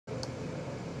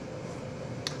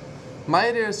My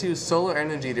idea is to use solar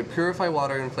energy to purify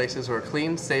water in places where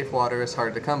clean, safe water is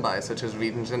hard to come by, such as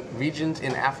regions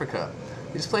in Africa.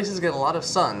 These places get a lot of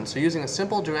sun, so using a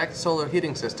simple direct solar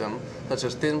heating system, such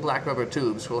as thin black rubber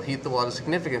tubes, will heat the water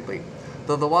significantly.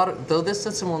 Though this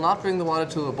system will not bring the water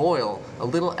to a boil, a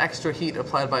little extra heat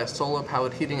applied by a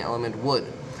solar-powered heating element would.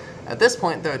 At this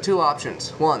point, there are two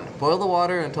options. 1. Boil the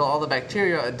water until all the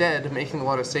bacteria are dead, making the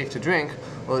water safe to drink,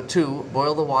 or 2.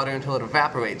 Boil the water until it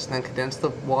evaporates, then condense the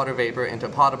water vapor into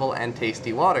potable and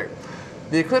tasty water.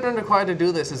 The equipment required to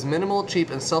do this is minimal,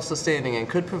 cheap, and self-sustaining, and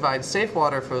could provide safe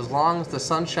water for as long as the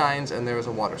sun shines and there is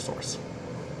a water source.